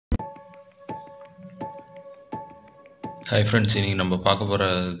Hi friends, இன்னைக்கு நம்ம பார்க்க போற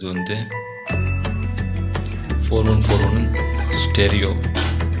இது வந்து 4141 ஸ்டீரியோ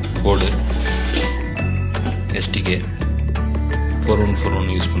போர்டு STK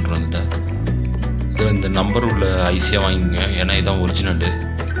 4141 யூஸ் பண்றோம். இதுல இந்த நம்பர் உள்ள ஐசியா வாங்குங்க, ஏன்னா இதான் ஒரிஜினல்.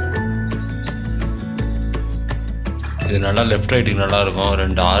 இது நல்லா லெஃப்ட் ரைட்டுக்கு நல்லா இருக்கும்.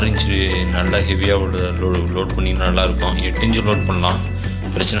 6 இன்ச் நல்லா ஹெவியா லோட் பண்ணி நல்லா இருக்கும். 8 இன்ச் லோட் பண்ணலாம்,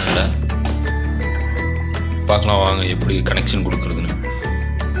 பிரச்சனை இல்லை. பார்க்கலாம் வாங்க எப்படி கனெக்ஷன் கொடுக்குறதுன்னு.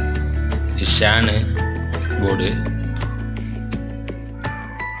 ஷேனு போர்டு,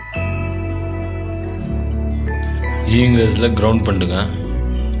 இதில் கிரவுண்ட் பண்ணுங்க.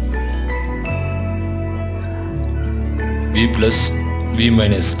 V ப்ளஸ் V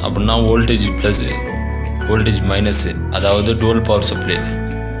மைனஸ் அப்படின்னா வோல்டேஜ் ப்ளஸ் வோல்டேஜ் மைனஸ், அதாவது twelve power supply.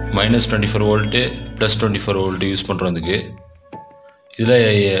 -24 volt +24 volt use பண்ணுறோம். இதுக்கு இதில்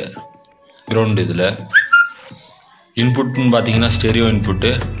கிரவுண்டு. இதில் இன்புட்னு பார்த்தீங்கன்னா ஸ்டெரியோ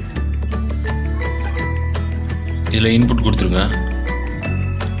இன்புட்டு. இதில் இன்புட் கொடுத்துருங்க,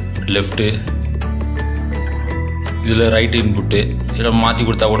 லெஃப்ட்டு. இதில் ரைட்டு இன்புட்டு. இதில் மாற்றி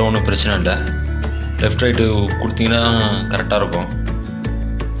கொடுத்தா கூட ஒன்றும் பிரச்சனை இல்லை. லெஃப்ட் ரைட்டு கொடுத்தீங்கன்னா கரெக்டாக இருக்கும்.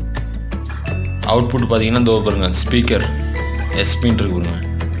 அவுட்புட் பார்த்தீங்கன்னா இந்த பாருங்க, ஸ்பீக்கர் எஸ்பின்னு இருக்கு பாருங்க.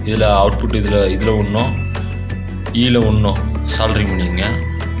 இதில் அவுட்புட் இதில் ஒன்றும் ஈயில் ஒன்றும் சால்ட்ரிங் பண்ணிங்க.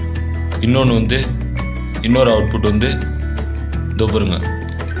 இன்னொன்று வந்து இன்னொரு அவுட்புட் வந்து இதோ பாருங்க,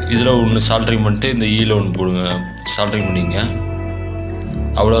 இதில் ஒன்று சால்ட்ரிங் பண்ணிட்டு இந்த ஈயில் ஒன்று போடுங்க, சால்ட்ரிங் பண்ணிங்க.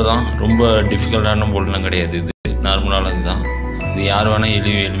 அவ்வளோதான், ரொம்ப டிஃபிகல்ட்டான போர்டுலாம் கிடையாது. இது நார்மலானது தான். இது யார் வேணால்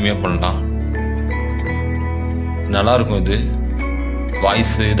எளிமையாக பண்ணலாம். நல்லாயிருக்கும். இது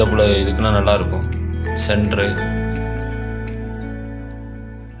வாய்ஸு இதை போல் இதுக்குன்னா நல்லாயிருக்கும். சென்ட்ரு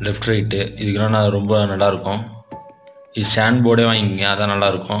லெஃப்ட் ரைட்டு இதுக்குன்னா ரொம்ப நல்லாயிருக்கும். இது ஸ்டாண்ட் போர்டே வாங்கிங்க, அதான்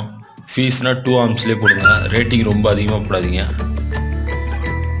நல்லாயிருக்கும். ஃபீஸ்னால் 2 ஆம்ஸ்லேயே போடுங்க. ரேட்டிங் ரொம்ப அதிகமாக போடாதீங்க.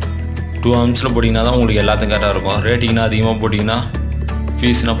 2 ஆம்ஸில் போட்டிங்கன்னா தான் உங்களுக்கு எல்லாத்தையும் கரெக்டாக இருக்கும். ரேட்டிங்னா அதிகமாக போட்டிங்கன்னா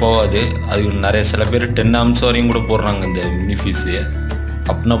ஃபீஸ்னால் போகாது. அது நிறைய சில பேர் 10 ஆம்ஸ் வரையும் கூட போடுறாங்க இந்த மினி ஃபீஸு.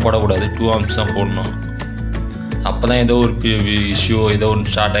 அப்படின்னா போடக்கூடாது, 2 ஆம்ஸ் தான் போடணும். அப்போ தான் ஏதோ ஒரு இஷ்யூ ஏதோ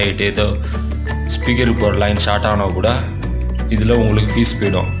ஒன்று ஸ்டார்ட் ஆகிட்டு ஏதோ ஸ்பீக்கருக்கு போகிற லைன் ஸ்டார்ட் ஆனால் கூட இதில் உங்களுக்கு ஃபீஸ்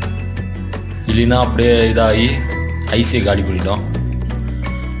போயிடும். இல்லைன்னா அப்படியே இதாகி ஐசியை காலி பண்ணிட்டோம்.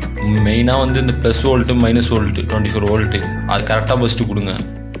 மெயினாக வந்து இந்த +, வோல்ட்டு -, வோல்ட்டு 24 வோல்ட்டு அது கரெக்டாக ஃபஸ்ட்டு கொடுங்க.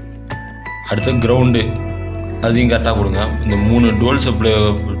 அடுத்து கிரவுண்டு அதையும் கரெக்டாக கொடுங்க. இந்த 3 டுவல் சப்ளை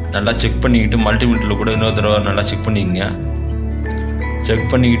நல்லா செக் பண்ணிக்கிட்டு மல்டிமீட்டரில் கூட இன்னொரு தடவை நல்லா செக் பண்ணிக்கங்க.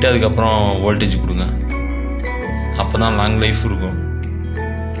 செக் பண்ணிக்கிட்டு அதுக்கப்புறம் வோல்டேஜ் கொடுங்க. அப்போ தான் லாங் லைஃப் இருக்கும்.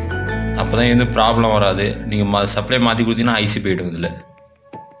 அப்போ தான் எதுவும் ப்ராப்ளம் வராது. நீங்கள் சப்ளை மாற்றி கொடுத்தீங்கன்னா ஐசி போய்டும் இதில்.